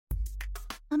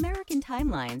American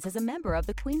Timelines is a member of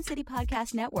the Queen City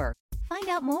Podcast Network. Find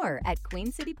out more at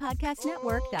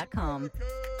queencitypodcastnetwork.com.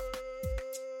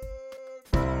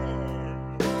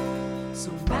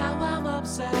 So now I'm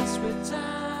obsessed with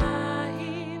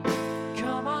time.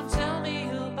 Come on, tell me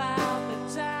about the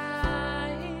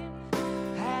time.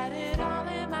 Had it all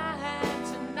in my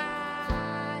hand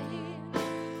tonight.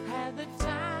 Had the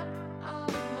time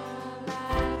of my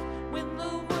life. When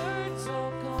the words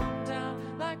all come down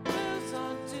like blues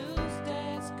on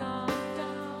Tuesdays gone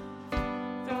down.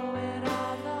 Throw it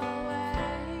all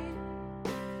away.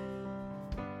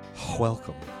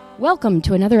 Welcome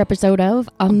to another episode of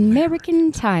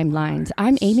American Timelines.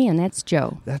 I'm Amy, and that's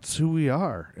Joe. That's who we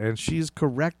are. And she's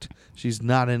correct. She's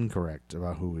not incorrect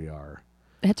about who we are.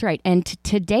 That's right. And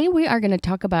today we are going to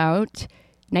talk about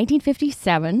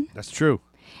 1957. That's true.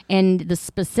 And the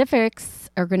specifics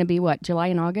are going to be what, July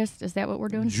and August? Is that what we're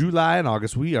doing? July and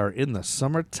August. We are in the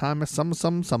summertime of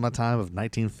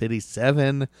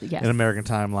 1957 Yes. in American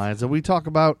Timelines. And we talk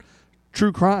about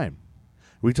true crime.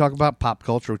 We talk about pop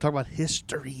culture. We talk about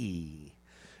history.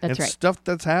 That's right. Stuff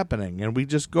that's happening. And we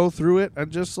just go through it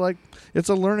and just like, it's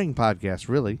a learning podcast,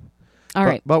 really. All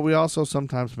right. But we also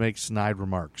sometimes make snide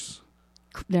remarks.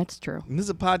 That's true. And this is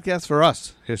a podcast for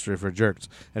us, History for Jerks.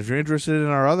 And if you're interested in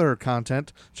our other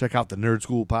content, check out the Nerd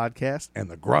School podcast and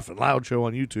the Gruff and Loud show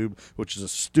on YouTube, which is a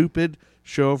stupid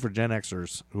show for Gen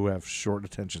Xers who have short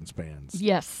attention spans.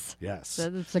 Yes. Yes.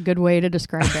 That's a good way to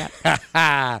describe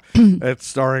that. It's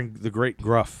starring the great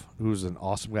Gruff, who's an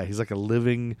awesome guy. He's like a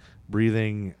living,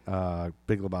 breathing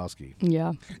Big Lebowski.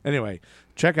 Yeah. Anyway,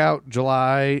 check out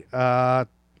July 2nd,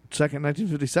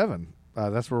 1957.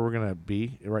 That's where we're going to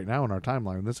be right now in our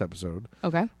timeline in this episode.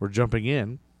 Okay. We're jumping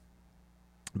in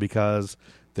because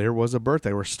there was a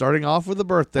birthday. We're starting off with a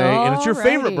birthday, and it's your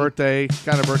favorite birthday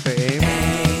kind of birthday, Aim.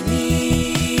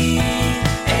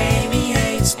 Amy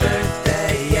hates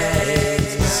birthdays.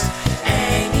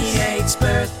 Amy hates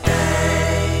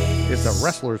birthdays. It's a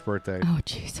wrestler's birthday. Oh,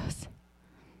 Jesus.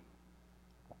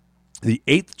 The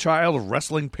 8th child of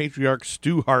wrestling patriarch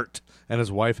Stu Hart and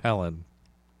his wife Helen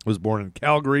was born in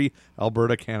Calgary,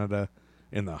 Alberta, Canada,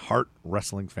 in the Hart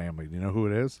wrestling family. Do you know who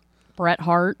it is? Bret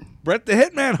Hart. Bret the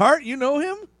Hitman Hart. You know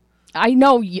him? I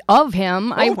know of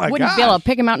him. I my wouldn't be able gosh. to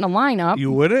pick him out in a lineup.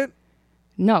 You wouldn't?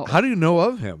 No. How do you know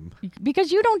of him?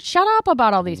 Because you don't shut up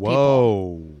about all these people.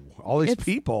 Whoa. All these It's-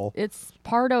 people. It's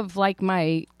part of like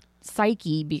my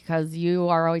psyche because you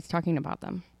are always talking about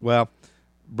them. Well,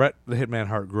 Bret the Hitman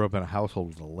Hart grew up in a household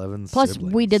with 11 Plus,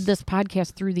 siblings. we did this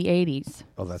podcast through the 80s.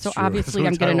 Oh, that's so true. obviously We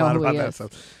I'm talk going to a know lot who he about is.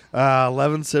 that stuff.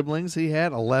 11 siblings he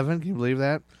had. 11, can you believe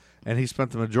that? And he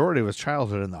spent the majority of his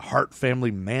childhood in the Hart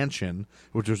family mansion,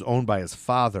 which was owned by his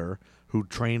father, who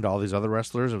trained all these other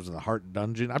wrestlers. It was the Hart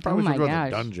Dungeon. I probably my forgot about gosh.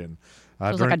 the dungeon.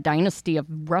 It was like a dynasty of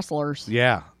wrestlers.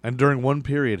 Yeah, and during one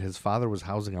period, his father was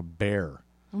housing a bear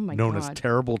Oh, my known God. as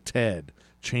Terrible Ted,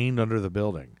 chained under the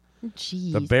building.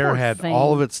 Jeez, The bear poor had thing.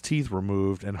 all of its teeth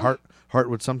removed, and Hart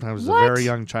would sometimes, as a What? very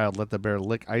young child, let the bear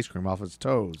lick ice cream off its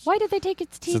toes. Why did they take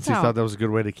its teeth Since he out? thought that was a good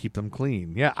way to keep them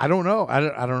clean. Yeah, I don't know. I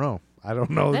don't know. I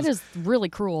don't know. That is really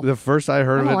cruel. The first I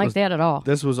heard I of don't it like was, that at all.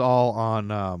 this was all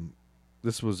on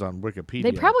this was on Wikipedia.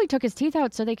 They probably took his teeth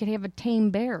out so they could have a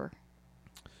tame bear.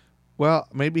 Well,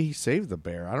 maybe he saved the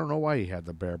bear. I don't know why he had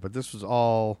the bear, but this was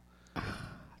all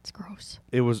It's gross.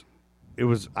 it was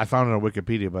I found it on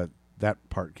Wikipedia, but that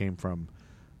part came from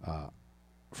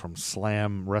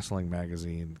Slam Wrestling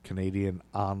Magazine, Canadian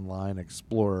Online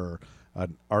Explorer,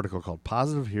 an article called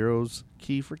Positive Heroes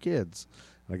Key for Kids.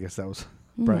 And I guess that was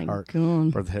Bret my Hart.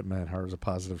 God. Bret the Hitman Hart was a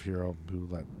positive hero who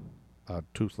let a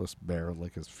toothless bear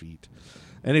lick his feet.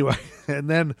 Anyway, and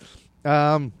then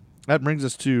that brings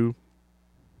us to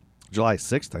July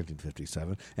 6th,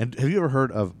 1957. And have you ever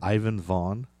heard of Ivan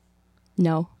Vaughn?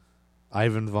 No,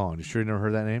 Ivan Vaughn. You sure you never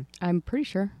heard that name? I'm pretty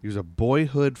sure. He was a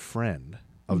boyhood friend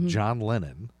of John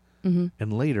Lennon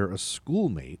and later a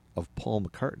schoolmate of Paul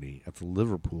McCartney at the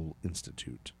Liverpool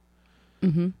Institute.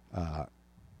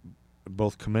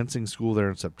 Both commencing school there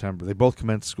in September. They both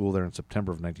commenced school there in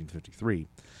September of 1953.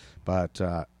 But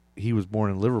he was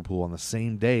born in Liverpool on the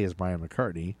same day as Brian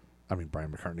McCartney.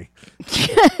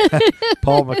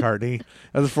 Paul McCartney.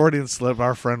 As a Freudian slip,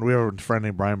 our friend, we have a friend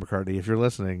named Brian McCartney. If you're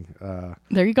listening,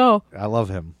 There you go. I love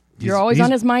him. You're always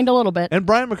on his mind a little bit. And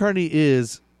Brian McCartney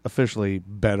is officially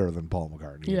better than Paul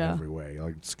McCartney in Yeah. every way,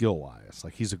 like skill-wise.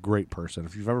 Like, he's a great person.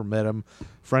 If you've ever met him,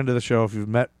 friend of the show, if you've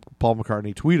met Paul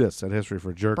McCartney, tweet us at History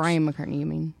for Jerks. Brian McCartney, you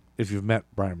mean? If you've met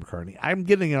Brian McCartney. I'm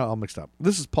getting it all mixed up.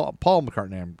 This is Paul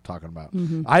McCartney I'm talking about.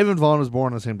 Ivan Vaughn was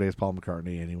born on the same day as Paul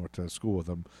McCartney, and he went to school with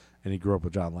him, and he grew up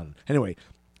with John Lennon. Anyway,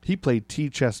 He played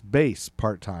tea-chest bass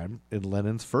part-time in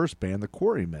Lennon's first band, the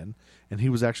Quarrymen, and he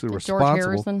was actually responsible... George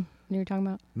Harrison you're talking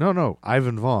about? No,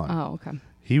 Ivan Vaughn. Oh, okay.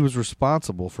 He was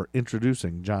responsible for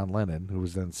introducing John Lennon, who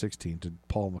was then 16, to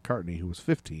Paul McCartney, who was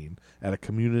 15, at a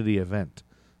community event,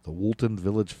 the Woolton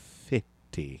Village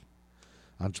 50,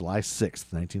 on July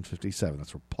 6th, 1957.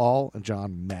 That's where Paul and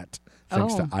John met,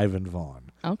 thanks to Ivan Vaughn.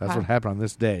 Okay. That's what happened on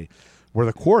this day, where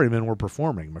the Quarrymen were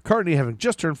performing. McCartney, having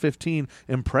just turned 15,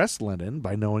 impressed Lennon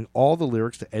by knowing all the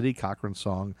lyrics to Eddie Cochran's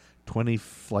song 20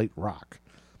 Flight Rock.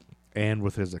 And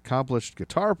with his accomplished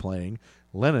guitar playing,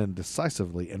 Lennon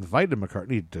decisively invited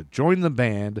McCartney to join the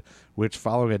band, which,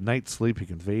 following a night's sleep, he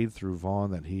conveyed through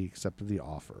Vaughn that he accepted the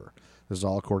offer. This is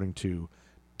all according to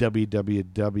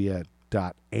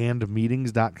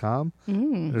www.andmeetings.com.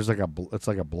 There's it's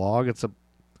like a blog. It's a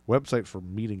website for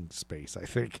meeting space, I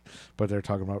think. But they're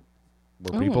talking about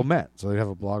where people met. So they have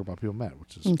a blog about people met,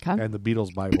 which is and the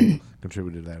Beatles Bible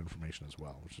contributed to that information as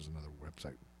well, which is another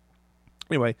website.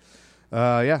 Anyway,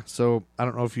 so I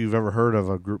don't know if you've ever heard of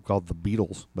a group called the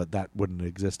Beatles, but that wouldn't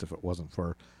exist if it wasn't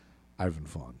for Ivan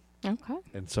Vaughn. Okay.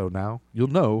 And so now you'll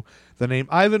know the name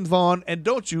Ivan Vaughn, and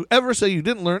don't you ever say you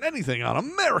didn't learn anything on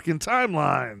American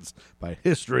Timelines by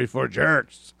History for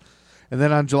Jerks. And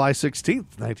then on July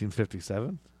 16th,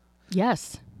 1957,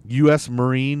 yes, U.S.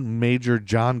 Marine Major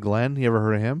John Glenn, you ever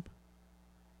heard of him?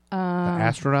 The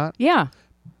astronaut? Yeah.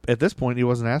 At this point, he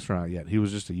wasn't an astronaut yet. He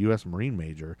was just a U.S. Marine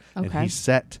Major, and he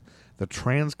set the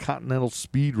transcontinental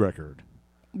speed record.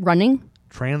 Running?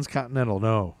 Transcontinental,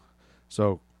 no.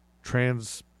 So,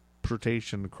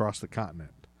 transportation across the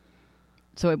continent.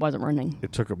 So it wasn't running.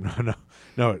 It took him,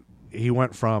 no. He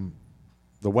went from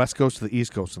the West Coast to the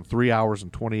East Coast in 3 hours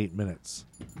and 28 minutes.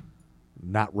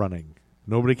 Not running.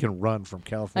 Nobody can run from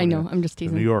California I know, I'm just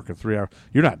teasing. to New York in 3 hours.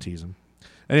 You're not teasing.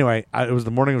 Anyway, it was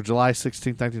the morning of July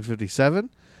 16, 1957,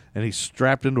 and he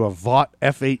strapped into a Vought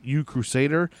F-8U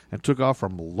Crusader and took off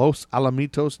from Los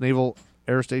Alamitos Naval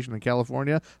Air Station in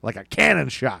California like a cannon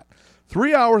shot.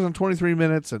 3 hours and 23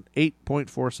 minutes and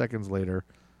 8.4 seconds later,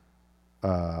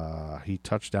 he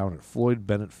touched down at Floyd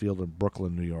Bennett Field in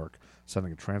Brooklyn, New York,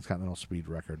 setting a transcontinental speed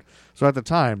record. So at the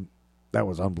time, that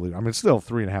was unbelievable. I mean, still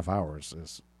 3.5 hours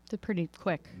is pretty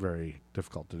quick. Very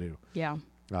difficult to do. Yeah.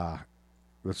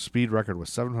 The speed record was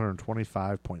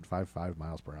 725.55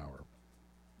 miles per hour.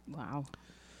 Wow.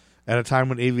 At a time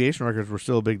when aviation records were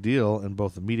still a big deal in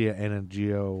both the media and in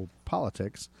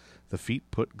geopolitics, the feat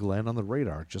put Glenn on the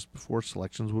radar just before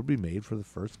selections would be made for the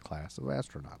first class of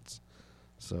astronauts.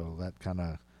 So that kind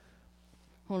of...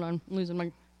 Hold on, I'm losing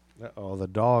my... Uh-oh, the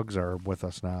dogs are with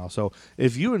us now. So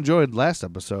if you enjoyed last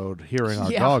episode hearing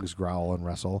our dogs growl and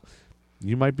wrestle,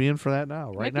 you might be in for that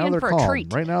now. Right now they're calm.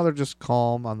 Treat. Right now they're just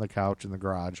calm on the couch in the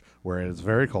garage where it is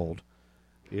very cold.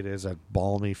 It is a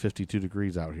balmy 52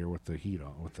 degrees out here with the heater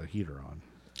on.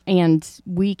 And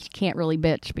we can't really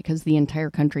bitch because the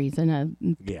entire country is in a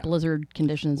blizzard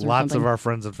conditions. Lots of our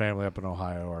friends and family up in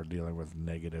Ohio are dealing with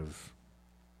negative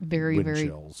wind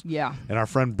chills. Yeah. And our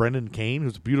friend Brendan Kane,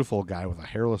 who's a beautiful guy with a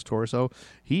hairless torso,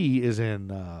 he is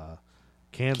in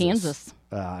Kansas.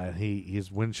 And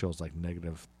his wind chill's like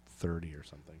negative 30 or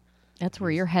something. That's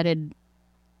where you're headed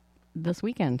this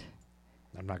weekend.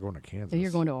 I'm not going to Kansas.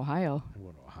 You're going to Ohio. I'm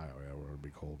going to Ohio, yeah, where it'll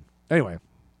be cold. Anyway,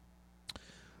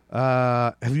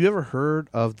 have you ever heard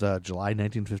of the July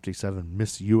 1957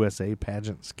 Miss USA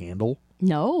pageant scandal?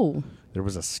 No. There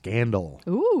was a scandal.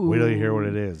 Ooh. Wait till you hear what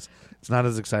it is. It's not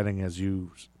as exciting as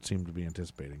you seem to be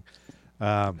anticipating.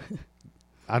 On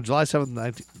July 17th,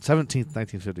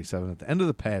 1957, at the end of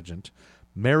the pageant,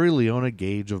 Mary Leona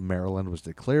Gage of Maryland was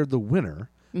declared the winner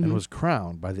and was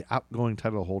crowned by the outgoing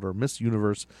title holder, Miss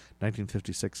Universe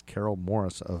 1956, Carol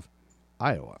Morris of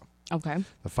Iowa. Okay.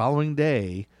 The following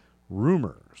day,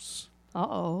 rumors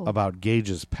about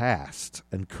Gage's past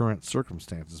and current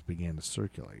circumstances began to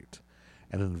circulate,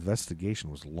 and an investigation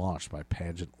was launched by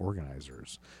pageant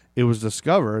organizers. It was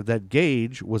discovered that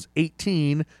Gage was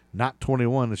 18, not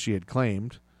 21 as she had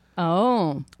claimed.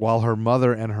 Oh. While her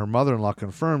mother and her mother-in-law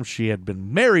confirmed she had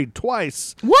been married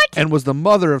twice. What? And was the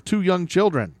mother of 2 young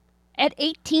children. At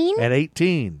 18? At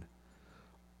 18.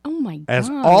 Oh, my God. As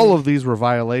all of these were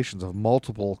violations of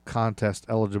multiple contest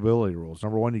eligibility rules.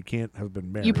 Number one, you can't have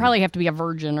been married. You probably have to be a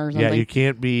virgin or something. Yeah, you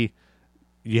can't be...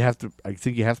 I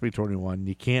think you have to be 21.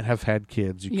 You can't have had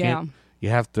kids. Can't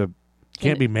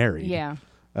be married. Yeah.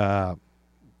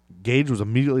 Gage was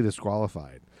immediately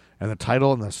disqualified, and the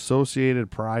title and the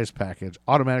associated prize package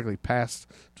automatically passed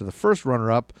to the first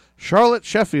runner-up, Charlotte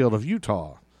Sheffield of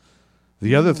Utah.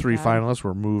 The other 3 finalists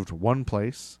were moved 1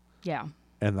 place. Yeah.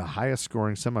 And the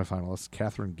highest-scoring semifinalist,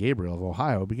 Catherine Gabriel of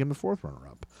Ohio, became the 4th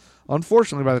runner-up.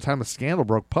 Unfortunately, by the time the scandal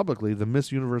broke publicly, the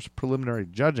Miss Universe preliminary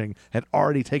judging had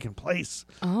already taken place,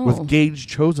 with Gage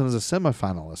chosen as a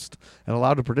semifinalist and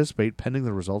allowed to participate pending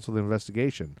the results of the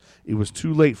investigation. It was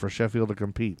too late for Sheffield to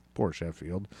compete, poor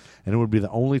Sheffield, and it would be the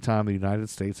only time the United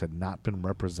States had not been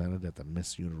represented at the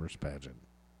Miss Universe pageant.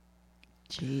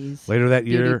 Jeez. Later that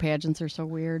Beauty year, pageants are so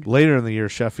weird. Later in the year,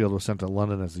 Sheffield was sent to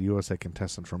London as the USA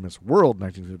contestant for Miss World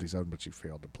 1957, but she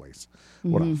failed to place.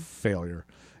 What a failure.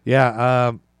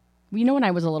 Yeah. You know, when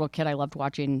I was a little kid, I loved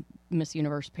watching Miss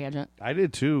Universe pageant. I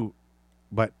did too,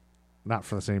 but not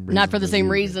for the same reasons. Not for the as same you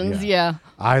did. reasons, yeah.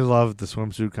 I loved the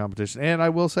swimsuit competition, and I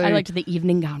will say... I liked the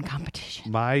evening gown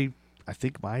competition. I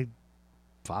think my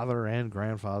father and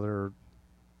grandfather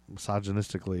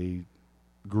misogynistically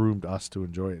groomed us to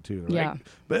enjoy it too. They're Yeah. like,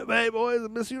 but hey boys,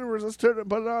 Miss Universe, let's turn it,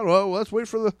 put it on. Well, let's wait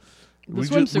for the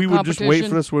swimsuit we would just wait competition.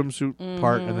 for the swimsuit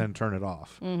part and then turn it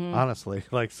off. Honestly,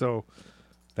 like, so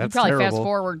that's you probably terrible. fast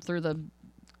forward through the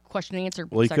question and answer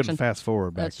Well, you section. couldn't fast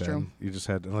forward back That's then. true. You just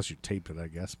had, unless you taped it, I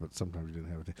guess. But sometimes you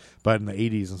didn't have it. But in the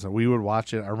 80s and so, we would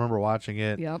watch it. I remember watching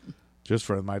it. Yep. Just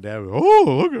for my dad. Oh,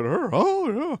 look at her.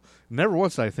 Oh, yeah. Never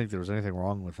once did I think there was anything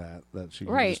wrong with that. That she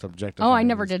Right. just objectified. Oh, I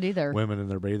never these did either. Women in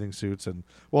their bathing suits and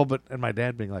my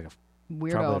dad being like a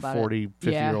Weirdo probably about 40, it.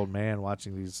 50-year-old man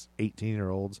watching these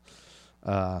 18-year-olds.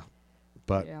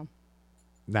 But Yeah.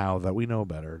 now that we know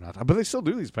better, but they still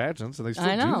do these pageants and they still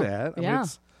I know. do that. I Yeah. mean,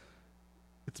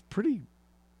 it's pretty.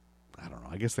 I don't know.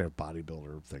 I guess they have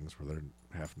bodybuilder things where they're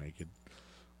half naked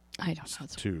I don't know.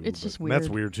 too. It's just but weird. That's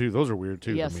weird too. Those are weird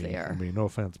too. Yes, to me. they are. I mean, no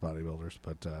offense, bodybuilders,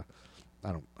 but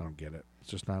I don't get it. It's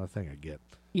just not a thing I get.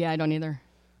 Yeah, I don't either.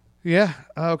 Yeah.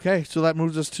 Okay. So that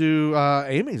moves us to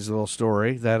Amy's little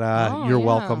story that you're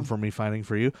welcome for me finding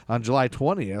for you. On July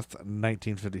 20th,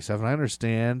 1957, I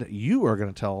understand you are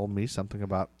going to tell me something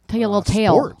about Tell you a little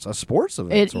tale. A sports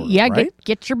event. Sort of, yeah, right?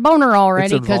 get your boner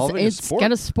already It's because involving a it's sport.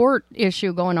 got a sport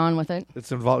issue going on with it.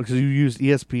 It's involved because you used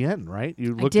ESPN, right?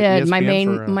 You I looked did. at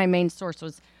ESPN My main source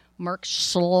was Mark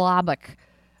Schlabach.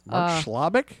 Mark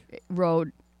Schlabach? Wrote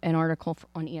an article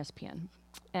on ESPN.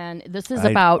 And this is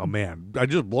about... Oh, man. I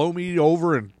just blow me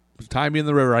over and tie me in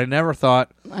the river. I never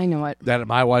thought I know it. that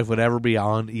my wife would ever be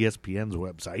on ESPN's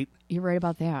website. You're right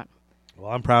about that. Well,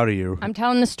 I'm proud of you. I'm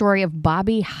telling the story of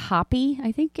Bobby Hoppy.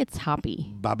 I think it's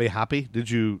Hoppy. Bobby Hoppy? Did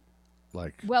you,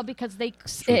 Well, because they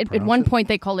Should we at one pronounce it? point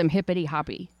they called him Hippity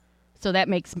Hoppy. So that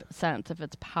makes sense if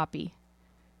it's Hoppy.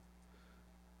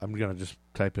 I'm going to just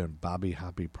type in Bobby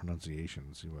Hoppy pronunciation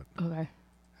and see what Okay.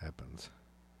 happens.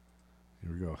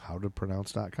 Here we go.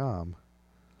 Howtopronounce.com.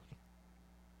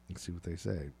 Let's see what they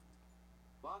say.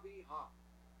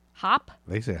 Hop?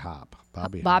 They say hop.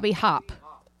 Bobby Hop.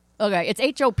 Okay, it's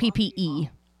Hoppe.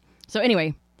 So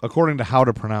anyway, According to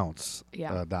howtopronounce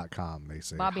Yeah. .com, they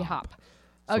say Bobby Hop.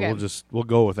 So Okay. we'll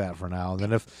go with that for now. And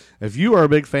then if you are a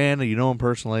big fan and you know him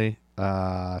personally,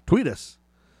 tweet us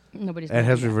Nobody's at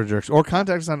gonna Hezry do that. for Jerks or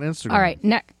contact us on Instagram. All right.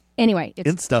 Anyway, it's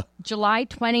Insta. July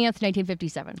 20th,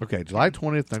 1957. Okay, July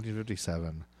 20th,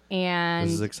 1957. And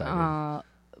This is exciting.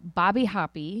 Bobby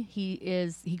Hoppy,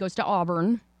 he goes to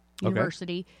Auburn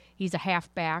University. He's a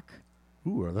halfback,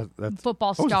 Ooh, that's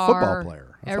football oh, he's a star. football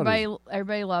player. I thought he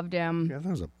Everybody loved him. Yeah, I thought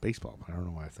it was a baseball player. I don't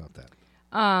know why I thought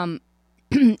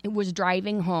that. Was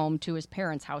driving home to his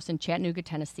parents' house in Chattanooga,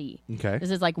 Tennessee. Okay.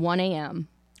 This is like 1 a.m.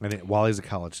 And while he's a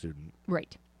college student.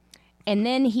 Right. And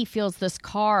then he feels this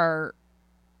car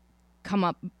come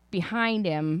up behind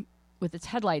him with its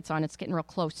headlights on. It's getting real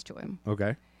close to him.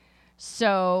 Okay.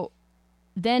 So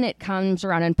then it comes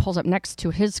around and pulls up next to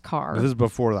his car. This is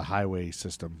before the highway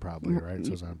system, probably, right?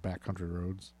 So it's on backcountry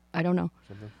roads. I don't know.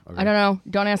 Something? I don't know.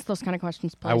 Don't ask those kind of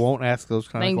questions, please. I won't ask those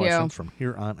kind Thank of you. questions from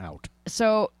here on out.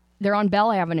 So they're on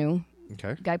Bell Avenue.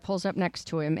 Okay. Guy pulls up next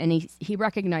to him, and he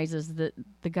recognizes that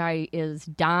the guy is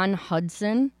Don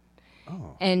Hudson,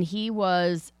 Oh, and he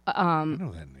was I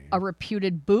know that name. a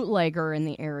reputed bootlegger in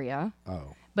the area,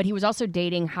 Oh. but he was also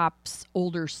dating Hop's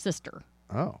older sister.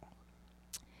 Oh.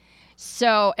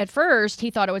 So at first, he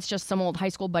thought it was just some old high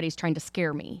school buddies trying to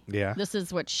scare me. Yeah. This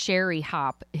is what Sherry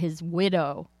Hop, his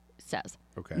widow, says.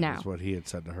 Okay. Now. That's what he had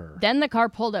said to her. Then the car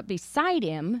pulled up beside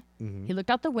him. Mm-hmm. He looked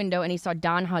out the window, and he saw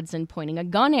Don Hudson pointing a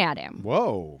gun at him.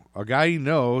 Whoa. A guy he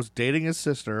knows dating his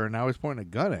sister, and now he's pointing a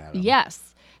gun at him.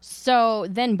 Yes. So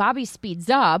then Bobby speeds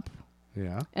up,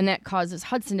 Yeah. and that causes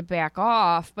Hudson to back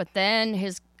off. But then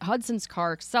Hudson's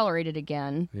car accelerated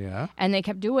again, Yeah. and they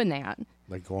kept doing that.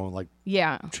 Like going like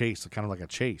Yeah. chase, kind of like a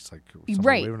chase, like somebody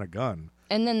Right. waving a gun.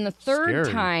 And then the third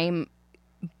Scary. time,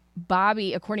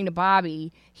 Bobby, according to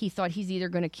Bobby, he thought he's either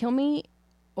going to kill me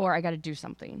or I got to do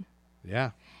something.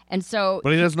 Yeah. And so,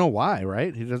 But he doesn't know why,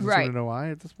 right? He doesn't Right. seem to know why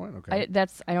at this point. Okay.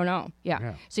 I don't know. Yeah.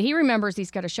 Yeah. So he remembers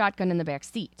he's got a shotgun in the back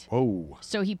seat. Whoa.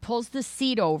 So he pulls the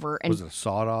seat over and Was it a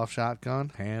sawed-off shotgun?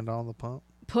 Hand on the pump?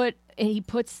 he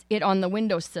puts it on the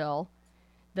windowsill,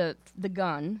 the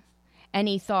gun, and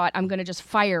he thought, I'm going to just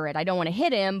fire it. I don't want to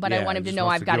hit him, but I Yeah, want he him to just know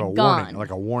wants I've got give a gun. warning,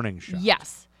 like a warning shot.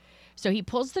 Yes. So he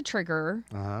pulls the trigger,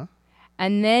 Uh-huh.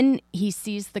 and then he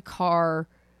sees the car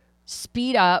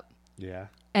speed up Yeah.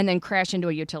 and then crash into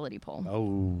a utility pole.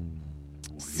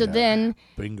 Oh. So yeah. then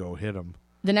Bingo hit him.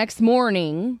 the next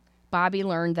morning, Bobby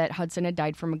learned that Hudson had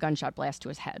died from a gunshot blast to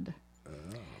his head.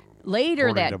 Later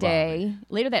According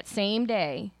to that same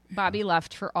day, Bobby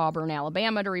left for Auburn,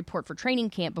 Alabama to report for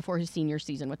training camp before his senior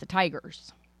season with the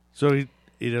Tigers. So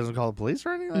he doesn't call the police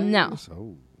or anything? No.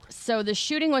 So So the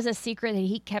shooting was a secret that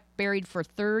he kept buried for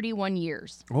 31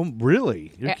 years. Oh,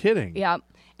 really? You're kidding. Yeah.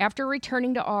 After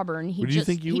returning to Auburn, he Would you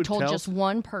think you he would told tell- just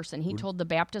one person. He told the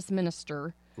Baptist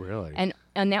minister, Really? and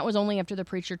that was only after the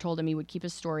preacher told him he would keep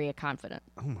his story a confident.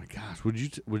 Oh my gosh.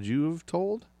 Would you have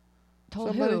told Told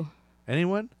somebody? who?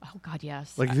 Anyone? Oh God,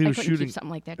 yes. Like if he was I couldn't shooting keep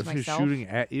something like that to if he was myself. shooting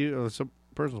at you or some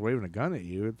person's waving a gun at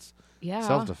you, it's Yeah.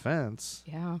 self-defense.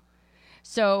 Yeah.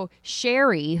 So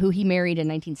Sherry, who he married in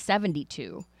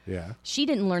 1972, Yeah. she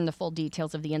didn't learn the full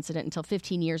details of the incident until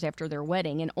 15 years after their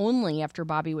wedding, and only after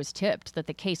Bobby was tipped that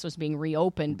the case was being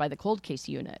reopened by the cold case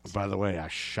unit. By the way, I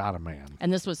shot a man.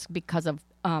 And this was because of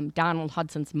Donald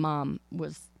Hudson's mom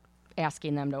was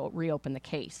asking them to reopen the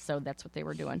case, so that's what they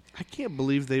were doing. I can't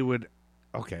believe they would.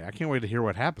 Okay, I can't wait to hear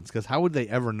what happens because how would they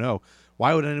ever know?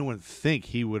 Why would anyone think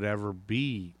he would ever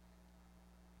be?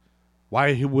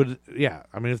 Why he would? Yeah,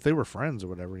 I mean, if they were friends or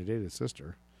whatever, he dated his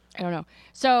sister. I don't know.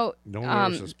 So No one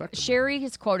ever suspected him. Sherry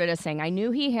is quoted as saying, I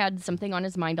knew he had something on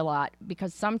his mind a lot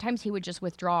because sometimes he would just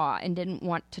withdraw and didn't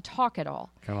want to talk at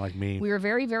all. Kind of like me. We were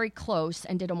very, very close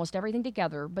and did almost everything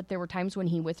together, but there were times when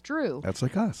he withdrew. That's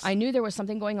like us. I knew there was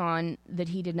something going on that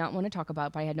he did not want to talk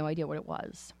about, but I had no idea what it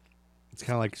was. It's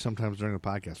kind of like sometimes during the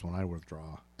podcast when I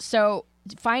withdraw. So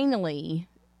finally,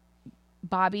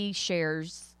 Bobby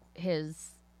shares his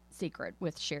secret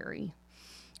with Sherry.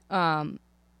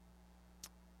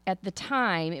 At the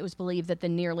time, it was believed that the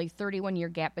nearly 31-year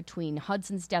gap between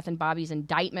Hudson's death and Bobby's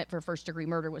indictment for first-degree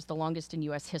murder was the longest in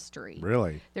U.S. history.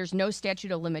 Really? There's no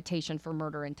statute of limitation for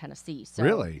murder in Tennessee. So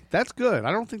Really? That's good.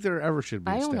 I don't think there ever should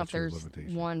be I a don't know if statute of there's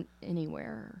limitation. one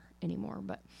anywhere anymore,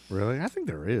 but Really? I think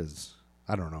there is.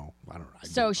 I don't know. I don't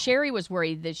so know. Sherry was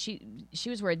worried that she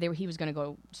was worried that he was going to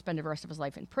go spend the rest of his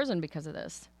life in prison because of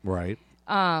this. Right.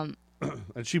 And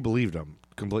she believed him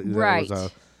completely. Right.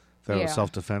 That was Yeah.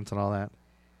 self-defense and all that.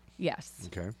 Yes.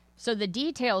 Okay. So the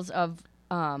details of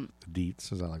The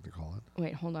deets, as I like to call it.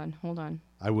 wait, hold on.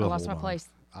 I will. I lost hold my on. place.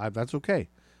 That's okay.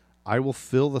 I will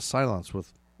fill the silence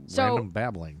with So- random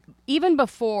babbling. Even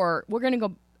before, we're going to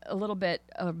go a little bit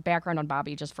of background on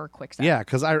Bobby just for a quick second. Yeah,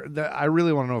 because I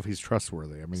really want to know if he's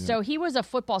trustworthy. I mean, So he was a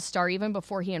football star even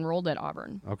before he enrolled at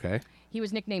Auburn. okay, He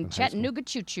was nicknamed Chattanooga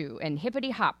Choo Choo and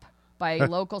Hippity Hop by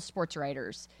local sports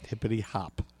writers. hippity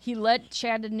hop. He led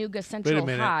Chattanooga Wait Central a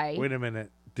minute. High. Wait a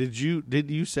minute. Did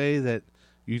you say that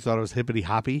you thought it was hippity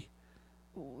hoppy,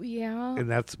 Yeah. and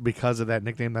that's because of that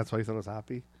nickname? That's why you thought it was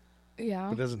hoppy. Yeah.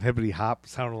 But doesn't hippity hop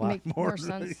sound a lot Make more? more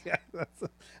sense. Yeah,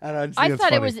 I don't know, I think it's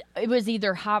thought funny. it was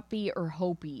either Hoppy or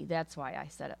Hopi. That's why I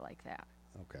said it like that.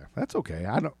 Okay, that's okay.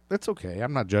 I don't. That's okay.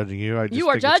 I'm not judging you. I just You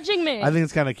are think it's- judging me. I think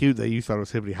it's kind of cute that you thought it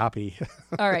was hippity hoppy.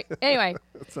 All right. Anyway,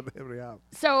 That's not hippity hop.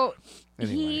 so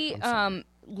Anyway, he I'm sorry.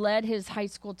 led his high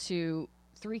school to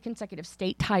 3 consecutive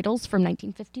state titles from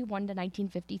 1951 to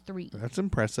 1953. That's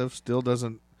impressive. Still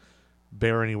doesn't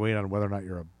bear any weight on whether or not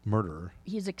you're a murderer.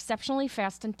 He's exceptionally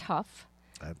fast and tough.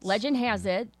 That's, Legend has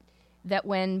it that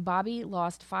when Bobby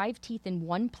lost 5 teeth in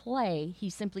one play, he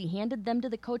simply handed them to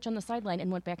the coach on the sideline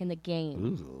and went back in the game.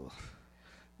 Ooh.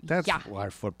 That's Yeah. why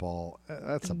football.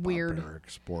 That's a Weird.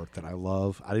 barbaric sport that I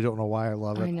love. I don't know why I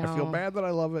love it. I I feel know. bad that I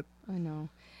love it. I know.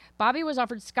 Bobby was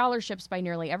offered scholarships by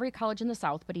nearly every college in the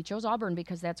South, but he chose Auburn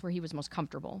because that's where he was most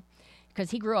comfortable.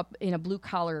 Because he grew up in a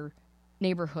blue-collar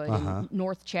neighborhood in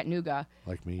North Chattanooga.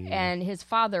 Like me. And his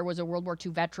father was a World War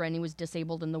II veteran. He was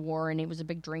disabled in the war, and he was a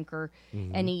big drinker.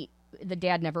 And the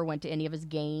dad never went to any of his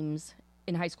games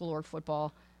in high school or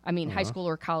football. I mean, high school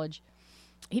or college.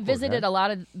 He visited guy. a lot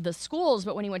of the schools,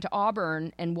 but when he went to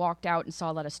Auburn and walked out and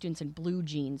saw a lot of students in blue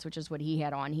jeans, which is what he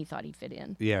had on, he thought he'd fit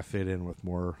in. Yeah, fit in with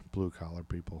more blue collar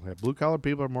people. Yeah, blue collar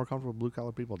people are more comfortable with blue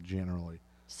collar people generally.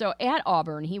 So at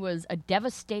Auburn, he was a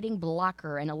devastating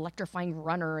blocker and electrifying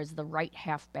runner as the right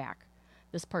halfback.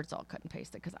 This part's all cut and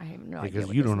pasted because I have no idea Because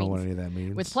what you this don't know means. what any of that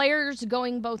means. With players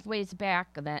going both ways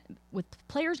back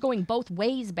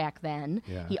then,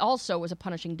 Yeah. he also was a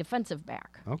punishing defensive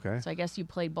back. Okay. So I guess you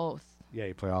played both. Yeah,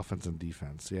 you play offense and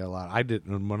defense. Yeah, a lot. I did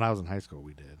when I was in high school.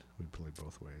 We did. We played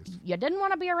both ways. You didn't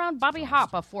want to be around Bobby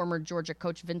Hop, a former Georgia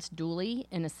coach. Vince Dooley,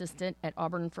 an assistant at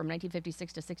Auburn from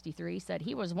 1956 to 63, said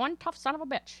he was one tough son of a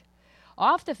bitch.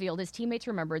 Off the field, his teammates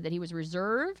remembered that he was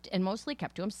reserved and mostly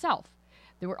kept to himself.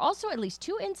 There were also at least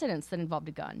 2 incidents that involved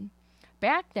a gun.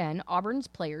 Back then, Auburn's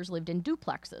players lived in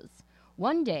duplexes.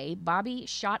 One day, Bobby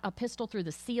shot a pistol through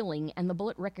the ceiling, and the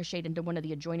bullet ricocheted into one of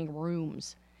the adjoining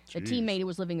rooms. The teammate who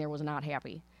was living there was not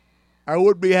happy. I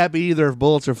wouldn't be happy either if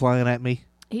bullets are flying at me.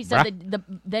 He said that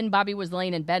then Bobby was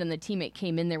laying in bed, and the teammate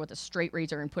came in there with a straight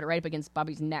razor and put it right up against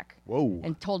Bobby's neck. Whoa.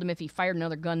 And told him if he fired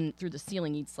another gun through the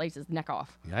ceiling, he'd slice his neck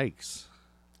off. Yikes.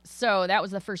 So that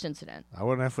was the first incident. I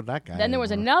wouldn't F with that guy Then there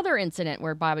was anymore. another incident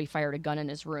where Bobby fired a gun in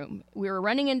his room. We were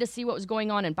running in to see what was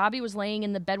going on, and Bobby was laying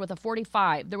in the bed with a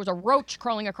 .45. There was a roach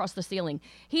crawling across the ceiling.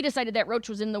 He decided that roach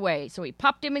was in the way, so he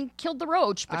popped him and killed the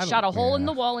roach, but shot a hole in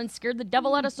the wall and scared the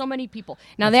devil out of so many people.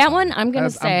 Now that one, I'm going to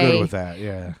say... I'm good with that,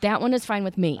 yeah. That one is fine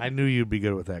with me. I knew you'd be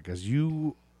good with that because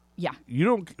you Yeah.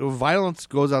 don't... Violence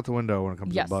goes out the window when it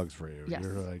comes Yes. to bugs for you. Yes.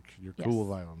 You're Yes. cool with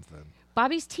violence then.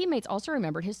 Bobby's teammates also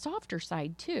remembered his softer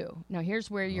side, too. Now,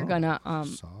 here's where you're going to...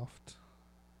 Soft.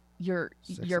 your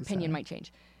Sexy opinion side. might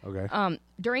change. Okay.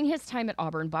 During his time at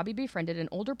Auburn, Bobby befriended an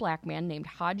older black man named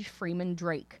Hodge Freeman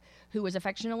Drake, who was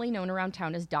affectionately known around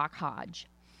town as Doc Hodge.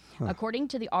 According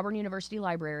to the Auburn University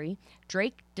Library,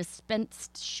 Drake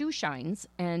dispensed shoe shines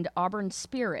and Auburn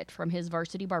Spirit from his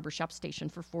varsity barbershop station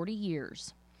for 40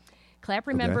 years. Clapp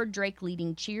remembered Drake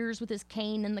leading cheers with his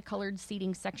cane in the colored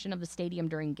seating section of the stadium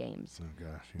during games. Oh,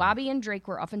 gosh. Yeah. Bobby and Drake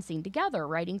were often seen together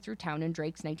riding through town in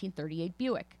Drake's 1938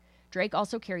 Buick. Drake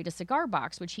also carried a cigar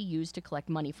box, which he used to collect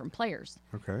money from players.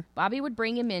 Okay. Bobby would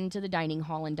bring him into the dining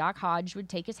hall, and Doc Hodge would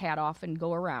take his hat off and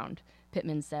go around,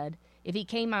 Pittman said. If he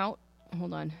came out...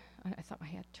 Hold on. I thought I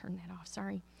had turned that off.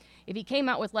 Sorry. If he came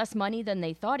out with less money than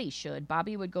they thought he should,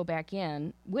 Bobby would go back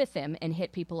in with him and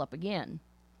hit people up again.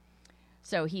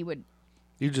 So he would...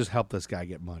 You just help this guy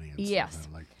get money. And Yes.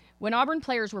 Stuff, man. When Auburn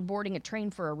players were boarding a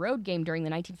train for a road game during the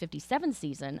 1957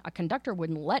 season, a conductor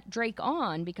wouldn't let Drake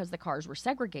on because the cars were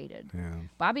segregated. Yeah.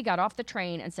 Bobby got off the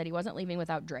train and said he wasn't leaving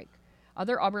without Drake.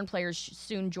 Other Auburn players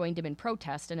soon joined him in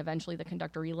protest, and eventually the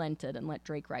conductor relented and let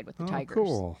Drake ride with the Tigers.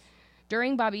 Cool.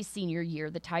 During Bobby's senior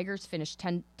year, the Tigers finished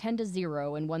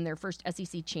 10-0 and won their first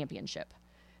SEC championship.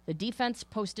 The defense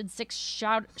posted 6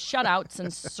 shutouts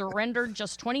and surrendered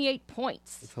just 28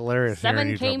 points. It's hilarious.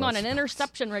 7 came on an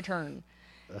interception return.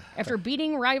 After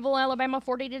beating rival Alabama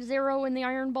 40-0 in the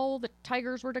Iron Bowl, the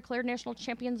Tigers were declared national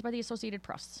champions by the Associated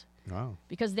Press. Wow.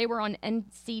 Because they were on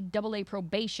NCAA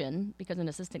probation, because an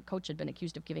assistant coach had been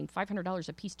accused of giving $500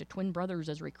 apiece to twin brothers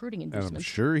as recruiting And I'm inducements.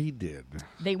 sure he did.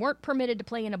 They weren't permitted to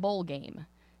play in a bowl game.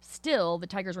 Still, the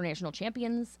Tigers were national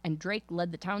champions, and Drake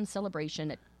led the town's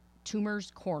celebration at Toomer's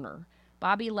Corner.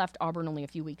 Bobby left Auburn only a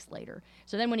few weeks later.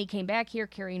 So then when he came back here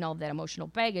carrying all of that emotional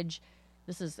baggage,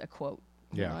 this is a quote.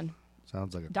 Hold on.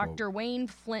 Sounds like a Dr. Wayne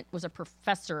Flint was a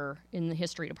professor in the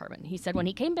history department. He said, when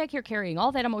he came back here carrying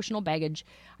all that emotional baggage,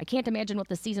 I can't imagine what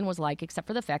the season was like except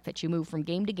for the fact that you move from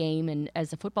game to game, and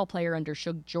as a football player under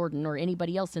Shug Jordan or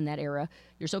anybody else in that era,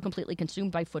 you're so completely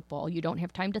consumed by football, you don't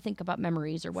have time to think about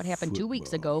memories or what happened 2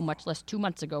 weeks ago, much less 2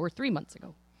 months ago or 3 months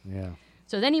ago. Yeah.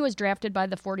 So then he was drafted by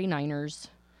the 49ers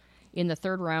in the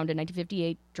 3rd round in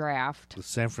 1958 draft. The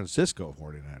San Francisco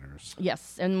 49ers.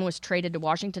 Yes, and was traded to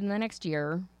Washington the next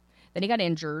year. Then he got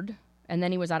injured, and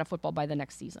then he was out of football by the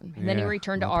next season. And then he Yeah,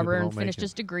 returned to a lot of people Auburn, don't make finished it.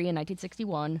 his degree in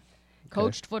 1961,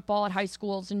 coached football at high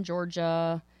schools in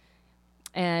Georgia,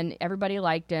 and everybody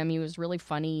liked him. He was really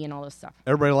funny and all this stuff.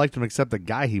 Everybody liked him except the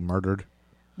guy he murdered.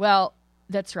 Well,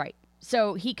 that's right.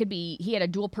 So he had a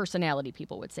dual personality,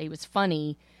 people would say. He was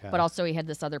funny, but also he had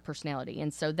this other personality.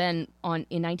 And so then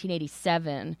in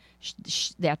 1987,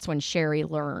 that's when Sherry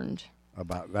learned.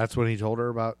 That's when he told her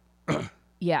about.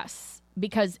 Yes.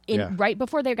 Because right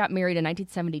before they got married in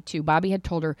 1972, Bobby had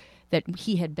told her that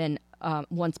he had been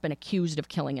once been accused of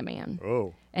killing a man.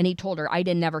 Oh. And he told her, I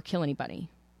didn't never kill anybody.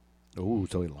 Oh,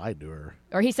 so he lied to her.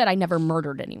 Or he said, I never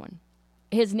murdered anyone.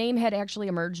 His name had actually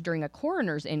emerged during a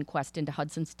coroner's inquest into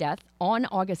Hudson's death on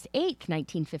August 8th,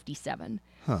 1957.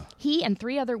 He and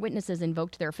 3 other witnesses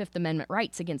invoked their Fifth Amendment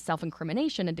rights against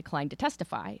self-incrimination and declined to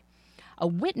testify. A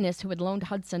witness who had loaned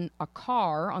Hudson a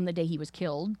car on the day he was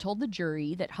killed told the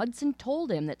jury that Hudson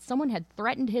told him that someone had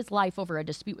threatened his life over a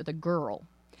dispute with a girl.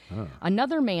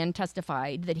 Another man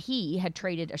testified that he had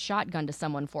traded a shotgun to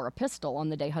someone for a pistol on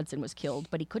the day Hudson was killed,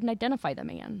 but he couldn't identify the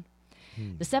man.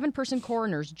 The 7-person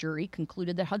coroner's jury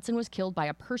concluded that Hudson was killed by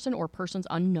a person or persons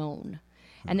unknown.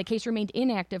 And the case remained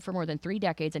inactive for more than 3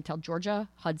 decades until Georgia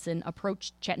Hudson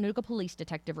approached Chattanooga Police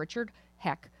Detective Richard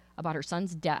Heck about her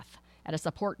son's death at a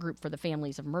support group for the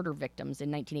families of murder victims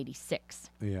in 1986.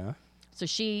 Yeah. So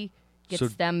she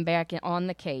gets them back on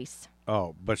the case.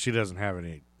 Oh, but she doesn't have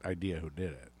any idea who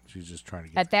did it. She's just trying to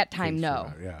get At that the time, case no.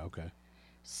 sorted out. Yeah, okay.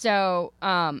 So,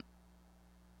 back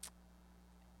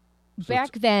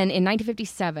then in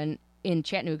 1957 in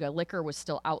Chattanooga, liquor was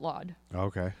still outlawed.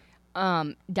 Okay.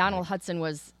 Donald Hudson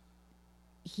was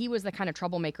the kind of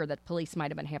troublemaker that police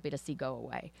might have been happy to see go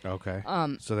away. Okay.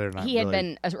 So they're not. He had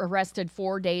really... been arrested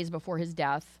 4 days before his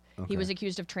death. Okay. He was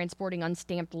accused of transporting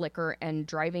unstamped liquor and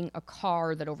driving a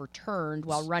car that overturned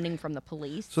while running from the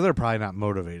police. So they're probably not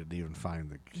motivated to even find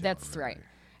the killer. That's right.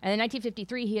 And in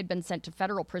 1953, he had been sent to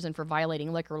federal prison for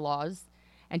violating liquor laws.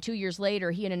 And 2 years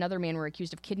later, he and another man were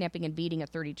accused of kidnapping and beating a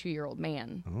 32-year-old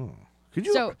man. Oh. Could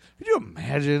you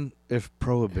imagine if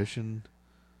prohibition...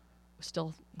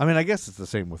 Still... I mean, I guess it's the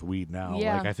same with weed now.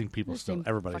 Yeah. Like, I think people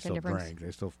everybody still difference. drank.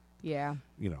 They still, Yeah.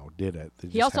 Did it. They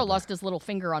He just also had to- lost his little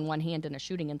finger on one hand in a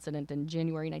shooting incident in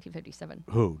January 1957.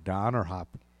 Who? Don or Hop?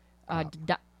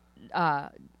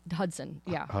 Hudson,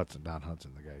 yeah. Hudson. Don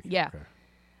Hudson, the guy. Yeah.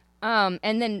 Okay.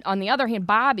 And then on the other hand,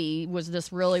 Bobby was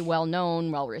this really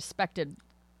well-known, well-respected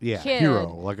Yeah, kid. hero.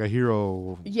 Like a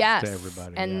hero Yes. to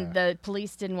everybody. And the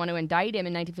police didn't want to indict him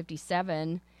in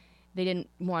 1957. They didn't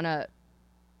want to,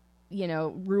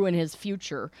 ruin his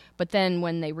future. But then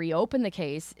when they reopened the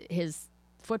case, his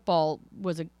football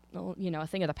was a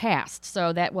thing of the past.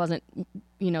 So that wasn't,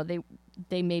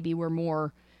 they maybe were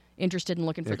more interested in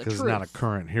looking for the truth. Because he's not a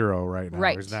current hero right now.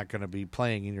 Right. He's not going to be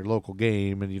playing in your local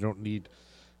game, and you don't need,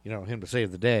 him to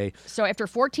save the day. So after a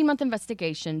 14-month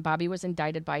investigation, Bobby was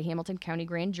indicted by Hamilton County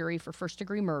Grand Jury for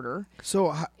first-degree murder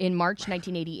in March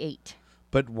 1988.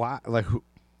 But why? Like,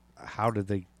 how did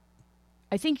they?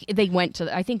 I think they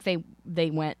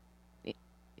went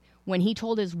when he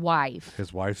told his wife.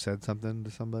 His wife said something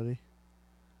to somebody.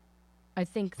 I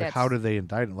think Like, that's. how did they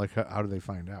indict him? Like, how did they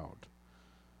find out?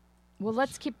 Well,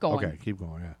 let's keep going. Okay, keep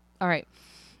going. Yeah. All right.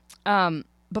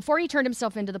 Before he turned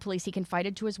himself into the police, he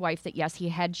confided to his wife that, yes, he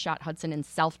had shot Hudson in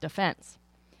self-defense.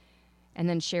 And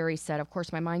then Sherry said, of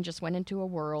course, my mind just went into a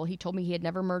whirl. He told me he had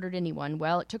never murdered anyone.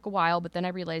 Well, it took a while, but then I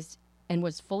realized and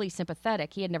was fully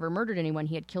sympathetic. He had never murdered anyone.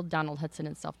 He had killed Donald Hudson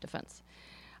in self-defense.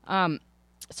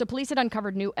 So police had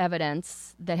uncovered new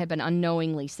evidence that had been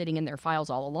unknowingly sitting in their files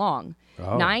all along.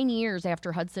 Oh. 9 years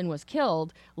after Hudson was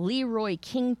killed, Leroy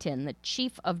Kington, the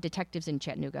chief of detectives in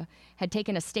Chattanooga, had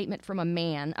taken a statement from a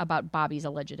man about Bobby's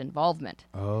alleged involvement.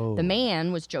 Oh. The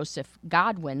man was Joseph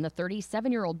Godwin, the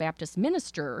 37-year-old Baptist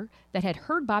minister that had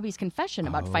heard Bobby's confession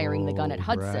about firing the gun at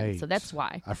Hudson. Right. So that's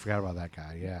why. I forgot about that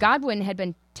guy, yeah. Godwin had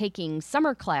been taking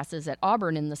summer classes at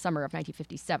Auburn in the summer of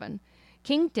 1957.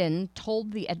 Kington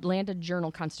told the Atlanta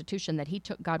Journal-Constitution that he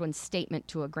took Godwin's statement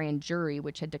to a grand jury,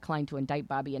 which had declined to indict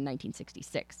Bobby in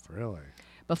 1966. Really?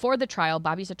 Before the trial,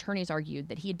 Bobby's attorneys argued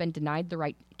that he had been denied the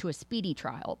right to a speedy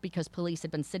trial because police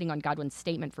had been sitting on Godwin's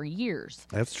statement for years.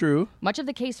 That's true. Much of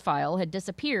the case file had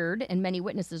disappeared, and many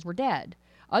witnesses were dead.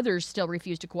 Others still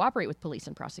refused to cooperate with police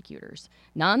and prosecutors.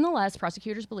 Nonetheless,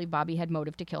 prosecutors believed Bobby had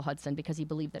motive to kill Hudson because he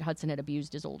believed that Hudson had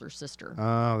abused his older sister.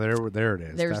 Oh, there it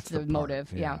is. There's That's the part.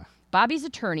 motive, yeah. Bobby's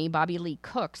attorney, Bobby Lee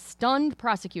Cook, stunned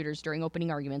prosecutors during opening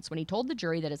arguments when he told the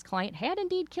jury that his client had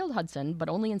indeed killed Hudson, but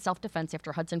only in self-defense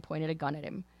after Hudson pointed a gun at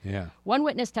him. Yeah. One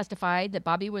witness testified that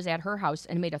Bobby was at her house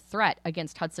and made a threat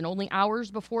against Hudson only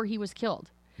hours before he was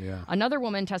killed. Yeah. Another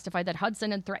woman testified that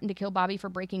Hudson had threatened to kill Bobby for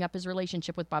breaking up his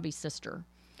relationship with Bobby's sister.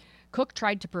 Cook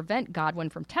tried to prevent Godwin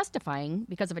from testifying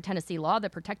because of a Tennessee law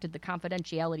that protected the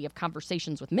confidentiality of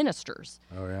conversations with ministers.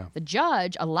 Oh, yeah. The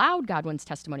judge allowed Godwin's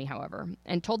testimony, however,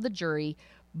 and told the jury,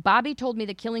 Bobby told me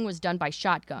the killing was done by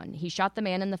shotgun. He shot the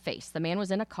man in the face. The man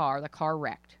was in a car. The car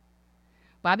wrecked.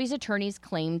 Bobby's attorneys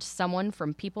claimed someone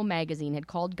from People magazine had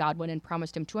called Godwin and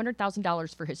promised him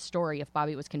 $200,000 for his story if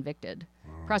Bobby was convicted.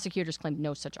 Prosecutors claimed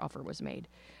no such offer was made.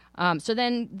 So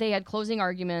then they had closing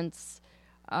arguments.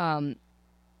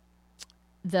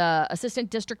 The assistant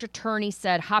district attorney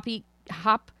said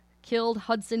Hop killed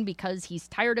Hudson because he's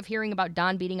tired of hearing about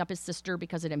Don beating up his sister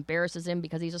because it embarrasses him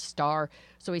because he's a star.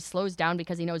 So he slows down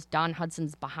because he knows Don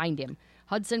Hudson's behind him.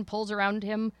 Hudson pulls around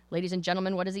him. Ladies and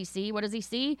gentlemen, what does he see? What does he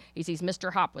see? He sees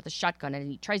Mr. Hop with a shotgun and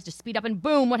he tries to speed up and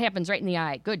boom, what happens? Right in the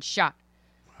eye. Good shot.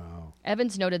 Wow.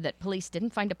 Evans noted that police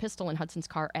didn't find a pistol in Hudson's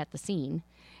car at the scene,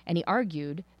 and he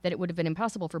argued that it would have been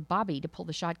impossible for Bobby to pull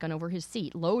the shotgun over his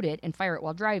seat, load it, and fire it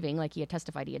while driving like he had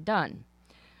testified he had done.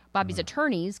 Bobby's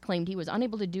attorneys claimed he was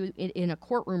unable to do it in a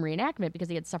courtroom reenactment because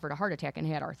he had suffered a heart attack and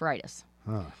had arthritis.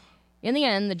 Huh. In the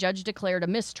end, the judge declared a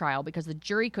mistrial because the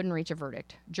jury couldn't reach a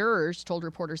verdict. Jurors told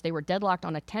reporters they were deadlocked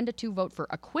on a 10-2 vote for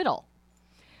acquittal.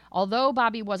 Although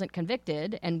Bobby wasn't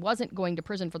convicted and wasn't going to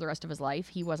prison for the rest of his life,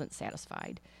 he wasn't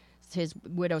satisfied. His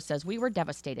widow says, "We were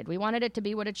devastated. We wanted it to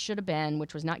be what it should have been,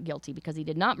 which was not guilty, because he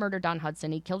did not murder Don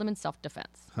Hudson. He killed him in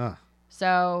self-defense." Huh.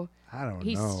 So I don't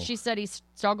know. she said he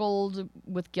struggled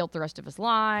with guilt the rest of his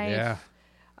life. Yeah.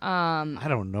 I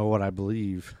don't know what I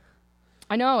believe.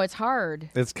 I know, it's hard.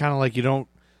 It's kind of like you don't.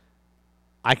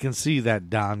 I can see that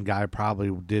Don guy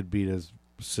probably did beat his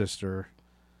sister.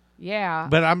 Yeah.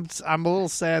 But I'm a little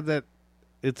sad that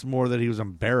it's more that he was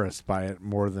embarrassed by it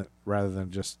rather than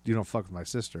just, you don't fuck with my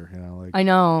sister, you know, like. I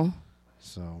know.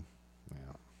 So,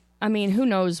 yeah. I mean, who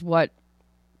knows what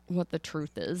the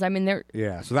truth is? I mean,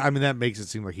 Yeah, so that makes it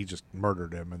seem like he just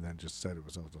murdered him and then just said it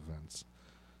was self-defense.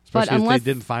 But Especially unless if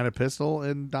they didn't find a pistol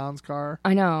in Don's car.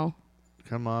 I know.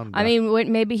 Come on. I mean,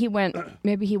 maybe he went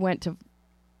to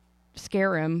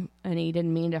scare him and he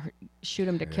didn't mean to shoot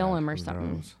him to kill him or who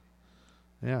something. knows?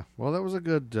 Yeah, well, that was a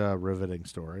good riveting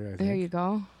story, I think. There you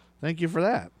go. Thank you for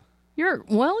that. You're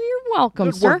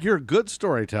welcome, Good sir. work. You're a good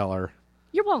storyteller.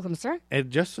 You're welcome, sir. And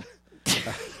just...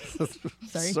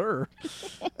 Sorry. Sir.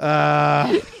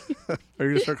 Are you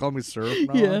going to start calling me sir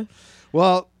from now on?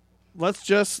 Well,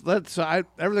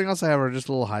 everything else I have are just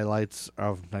little highlights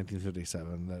of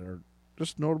 1957 that are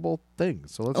just notable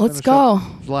things. So let's finish go.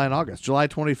 up July and August. July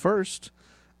 21st.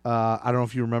 I don't know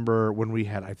if you remember when we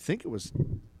had, I think it was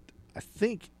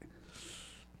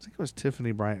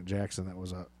Tiffany Bryant Jackson that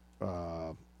was a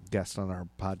guest on our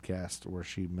podcast where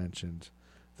she mentioned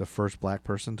the first black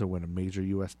person to win a major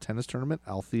U.S. tennis tournament,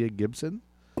 Althea Gibson.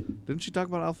 Didn't she talk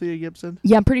about Althea Gibson?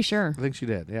 Yeah, I'm pretty sure. I think she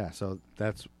did, yeah. So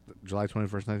that's July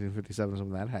 21st, 1957 is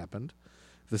when that happened.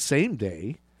 The same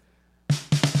day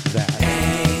that...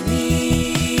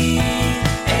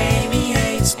 Amy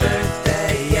hates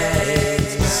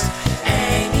birthdays.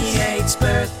 Amy hates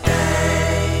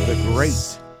birthdays. The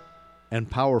great and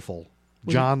powerful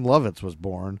John Lovitz was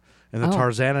born in the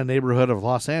Tarzana neighborhood of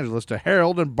Los Angeles to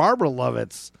Harold and Barbara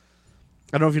Lovitz.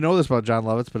 I don't know if you know this about John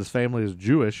Lovitz, but his family is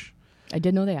Jewish. I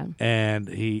did know that. And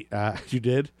he, you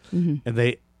did? Mm-hmm.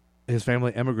 And his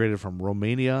family emigrated from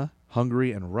Romania,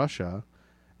 Hungary, and Russia.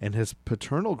 And his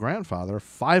paternal grandfather,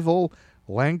 Fievel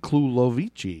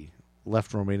Lanklulovici,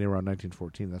 left Romania around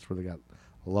 1914. That's where they got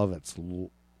Lovitz.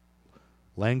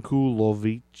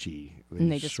 Lanklulovici. And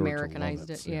they just Americanized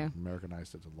it, yeah.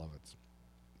 Americanized it to Lovitz.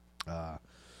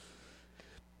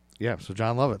 Yeah, so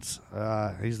John Lovitz,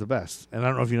 he's the best. And I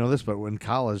don't know if you know this, but in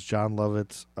college, John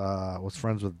Lovitz was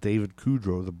friends with David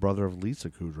Kudrow, the brother of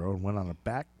Lisa Kudrow, and went on a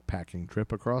backpacking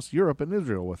trip across Europe and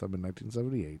Israel with him in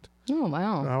 1978. Oh,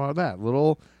 wow. How about that?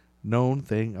 Little known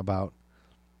thing about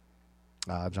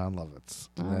John Lovitz.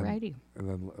 Alrighty. And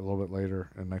then a little bit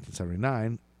later, in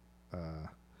 1979,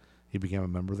 he became a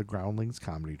member of the Groundlings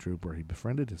comedy troupe, where he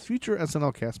befriended his future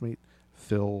SNL castmate,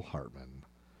 Phil Hartman,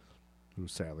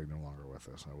 who's sadly no longer with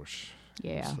us. I wish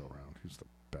he was still around. He's the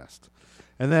best.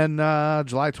 And then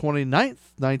July 29th,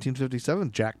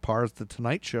 1957, Jack Parr's The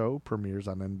Tonight Show premieres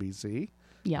on NBC.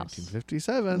 Yes.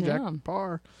 1957, Yeah. Jack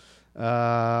Parr.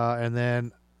 And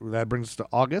then that brings us to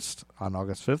August. On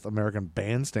August 5th, American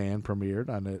Bandstand premiered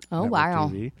on it. Oh, Network wow.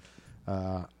 TV.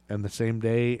 And the same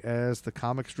day as the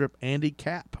comic strip Andy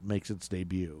Capp makes its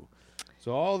debut.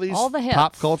 So all the hits.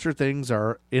 pop culture things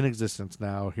are in existence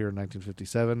now here in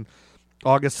 1957.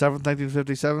 August 7th,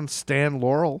 1957, Stan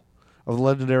Laurel of the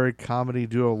legendary comedy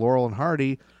duo Laurel and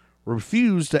Hardy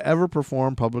refused to ever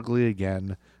perform publicly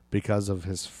again because of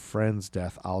his friend's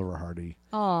death. Oliver Hardy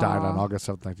died on August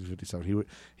 7th, 1957.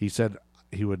 He said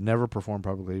he would never perform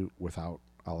publicly without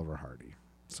Oliver Hardy.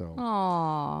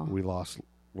 So we lost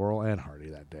Laurel and Hardy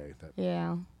that day.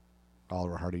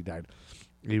 Oliver Hardy died.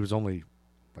 He was only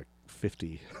like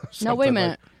 50. No, wait a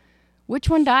minute. Which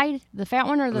one died? The fat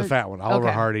one or the fat one?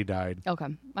 Oliver Hardy died. Okay,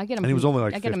 I get him. And he was only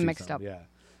like 50. I get him mixed up. Yeah.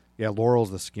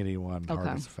 Laurel's the skinny one. Okay.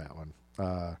 Hardy's the fat one.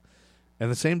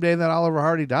 And the same day that Oliver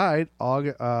Hardy died,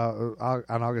 on August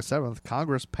 7th,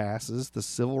 Congress passes the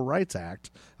Civil Rights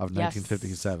Act of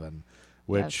 1957,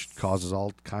 which causes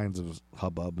all kinds of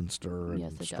hubbub and stir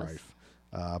and strife.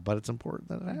 But it's important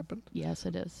that it happened. Yes,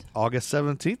 it is. August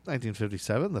 17th,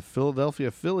 1957, the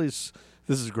Philadelphia Phillies.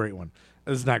 This is a great one.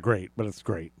 It's not great, but it's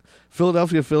great.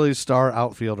 Philadelphia Phillies star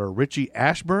outfielder Richie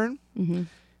Ashburn. Mm-hmm.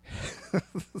 I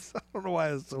don't know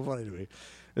why it's so funny to me.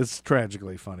 It's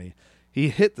tragically funny. He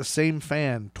hit the same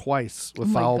fan twice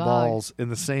with foul balls in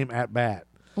the same at-bat.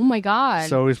 Oh, my God.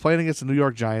 So he's playing against the New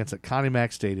York Giants at Connie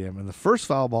Mack Stadium, and the first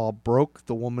foul ball broke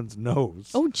the woman's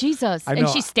nose. Oh, Jesus. I And know.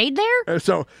 she stayed there?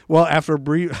 So, well, after a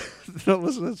brief... no,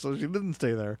 listen to this. So she didn't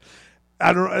stay there.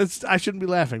 I don't know. I shouldn't be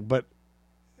laughing, but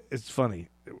it's funny.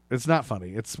 It's not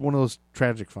funny. It's one of those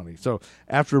tragic funny. So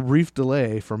after a brief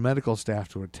delay for medical staff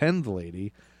to attend the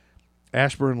lady,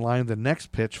 Ashburn lined the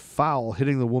next pitch foul,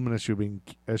 hitting the woman as she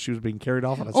was being carried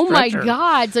off on a stretcher. Oh, my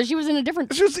God. So she was in a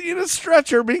different... She was in a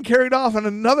stretcher being carried off, and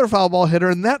another foul ball hit her,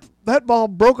 and that ball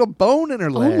broke a bone in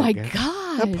her leg. Oh, my God.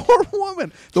 That poor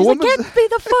woman. She's like, get me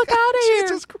the fuck out of here.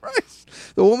 Jesus Christ.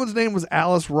 The woman's name was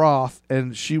Alice Roth,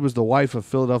 and she was the wife of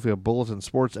Philadelphia Bulletin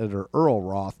sports editor Earl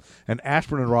Roth, and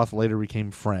Ashburn and Roth later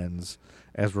became friends,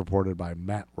 as reported by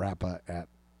Matt Rappa at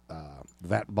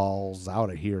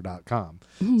thatballsoutahere.com.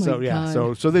 Oh my so yeah,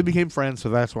 God. so they became friends. So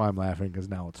that's why I'm laughing, because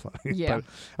now it's funny. Yeah. But,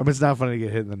 I mean, it's not funny to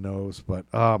get hit in the nose, but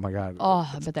oh my God. Oh,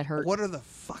 I bet that hurt. What are the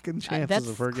fucking chances That's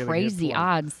of her getting crazy hit twice?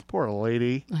 odds. Poor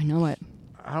lady. I know it.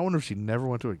 I wonder if she never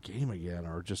went to a game again,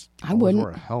 or just I always wouldn't,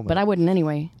 wore a helmet. but I wouldn't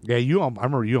anyway. Yeah, I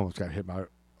remember you almost got hit by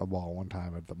a ball one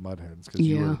time at the Mudhens, because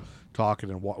you Yeah. were talking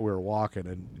and we were walking,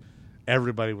 and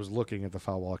everybody was looking at the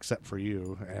foul ball except for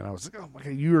you, and I was like, "Oh my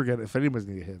God, you are gonna! If anybody's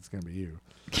gonna get hit, it's gonna be you,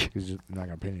 because you're not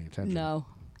gonna pay any attention." No.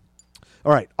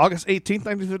 All right, August 18th,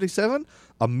 1957,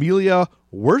 Amelia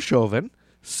Wershoven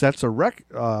sets the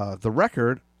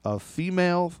record of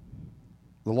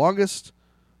the longest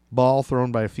ball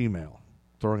thrown by a female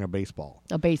throwing a baseball.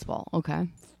 A baseball. Okay.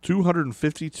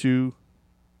 252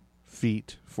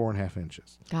 feet, 4.5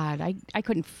 inches. God, I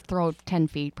couldn't throw 10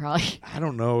 feet probably. I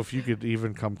don't know if you could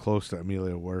even come close to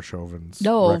Amelia Wershoven's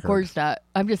No, record. of course not.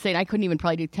 I'm just saying I couldn't even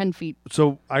probably do 10 feet.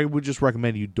 So I would just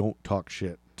recommend you don't talk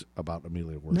shit about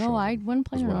Amelia Wershoven. No, I wouldn't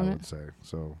plan is what on I it. would say.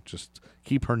 So just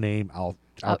keep her name out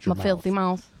My your mouth. filthy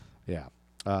mouth. Yeah.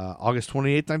 August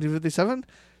 28th, 1957,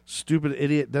 stupid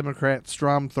idiot Democrat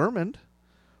Strom Thurmond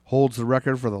holds the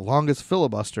record for the longest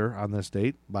filibuster on this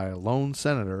date by a lone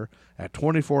senator at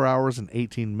 24 hours and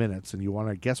 18 minutes. And you want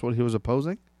to guess what he was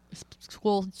opposing?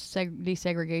 School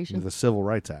desegregation. The Civil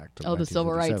Rights Act. of Oh, the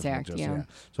Civil Rights 1957, Act,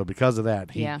 yeah. So because of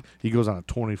that, he Yeah. goes on a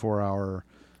 24-hour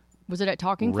Was it at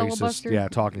Talking racist, Filibuster?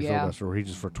 talking filibuster, where he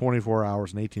just for 24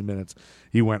 hours and 18 minutes,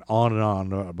 he went on and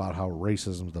on about how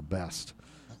racism's the best.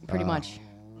 Pretty much.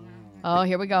 Oh,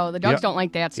 here we go. The dogs Yep. don't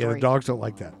like that Yeah, story. the dogs don't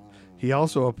like that. He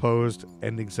also opposed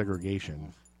ending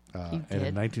segregation. He And did.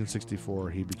 in 1964,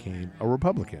 he became a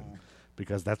Republican,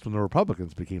 because that's when the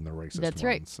Republicans became the racist That's ones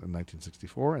right. in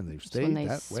 1964, and they've That's stayed when they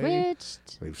that way.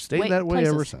 switched. They've stayed Wait, that way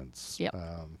ever places. since. Yep.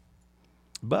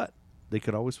 But they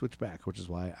could always switch back, which is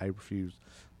why I refuse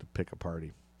to pick a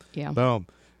party. Yeah. Boom.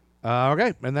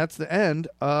 Okay, and that's the end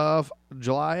of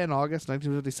July and August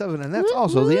 1957, and that's Woo,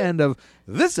 also woo. the end of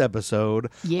this episode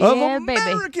Yeah, of baby.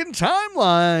 American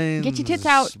Timelines. Get your tits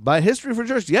out. By History for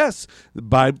Church. Yes,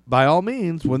 by all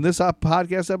means, when this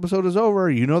podcast episode is over,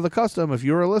 you know the custom. If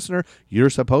you're a listener, you're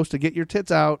supposed to get your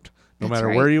tits out. No That's matter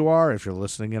right. where you are, if you're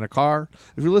listening in a car,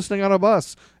 if you're listening on a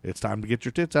bus, it's time to get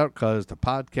your tits out, because the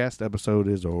podcast episode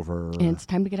is over. And it's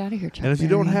time to get out of here, Chuck And if you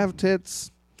don't Berry. have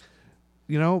tits,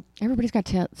 you know, Everybody's got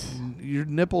tits. your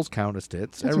nipples count as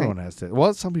tits. That's Everyone has tits.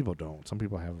 Well, some people don't. Some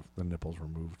people have the nipples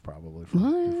removed, probably. From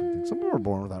different things. Some people are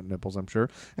born without nipples, I'm sure.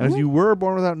 And if you were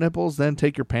born without nipples, then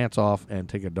take your pants off and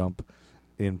take a dump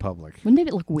in public. Wouldn't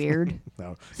it look weird?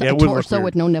 No, So yeah, a it would look torso weird.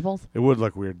 with no nipples? It would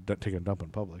look weird taking a dump in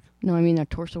public. No, I mean a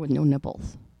torso with no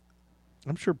nipples.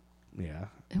 I'm sure. Yeah,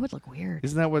 It would look weird.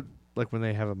 isn't that what, like, when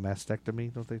they have a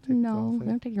mastectomy? Don't they take the No, whole they thing?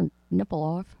 don't take your nipple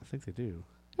off. I think they do.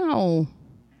 No.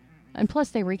 And plus,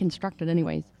 they reconstruct it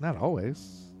anyways. Not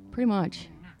always. Pretty much.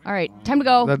 All right, time to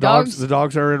go. The dogs are in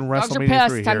Dogs are WrestleMania pissed.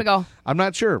 3 Time here. to go. I'm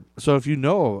not sure. So if you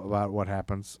know about what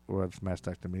happens with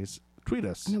mastectomies, tweet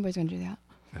us. Nobody's going to do that.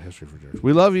 at History for Jerks.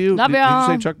 We love you. Love Did you y'all.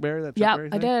 say Chuck Berry? That Chuck Yep, Berry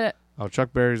I thing? did it. Oh,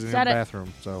 Chuck Berry's in the Said it.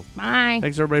 bathroom. So Bye.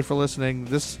 thanks everybody for listening.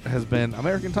 This has been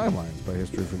American Timelines by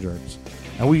History for Jerks.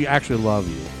 And we actually love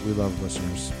you. We love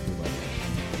listeners. We love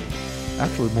you.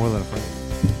 Actually, more than a friend.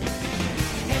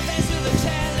 Thanks for the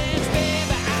challenge,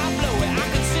 baby. I'll blow it. I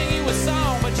can sing you a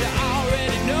song, but you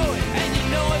already know it. And you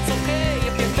know it's okay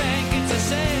if you think it's a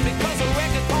shame, because a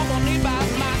record company by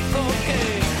my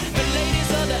cocaine. The ladies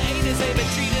of the 80s, they've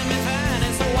been treating me fine,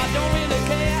 and so I don't really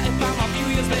care if I'm a few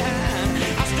years behind.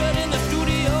 I stood in the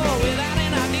studio without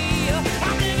an idea.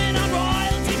 I'm living on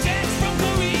royalty checks from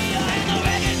Korea, and the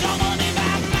record company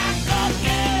buys my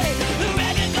cocaine. The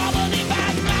record company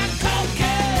buys my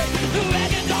cocaine. The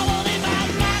record company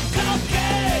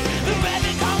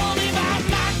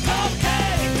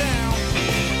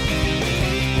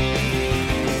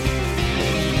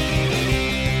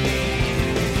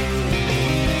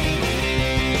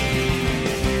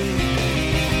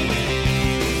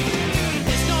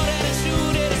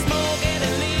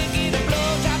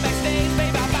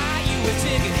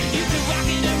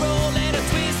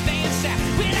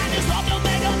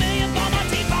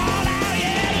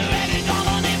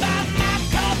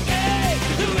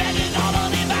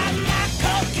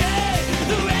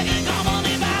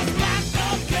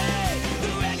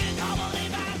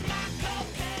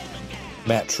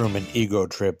Matt Truman Ego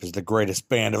Trip is the greatest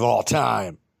band of all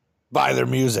time. Buy their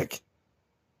music.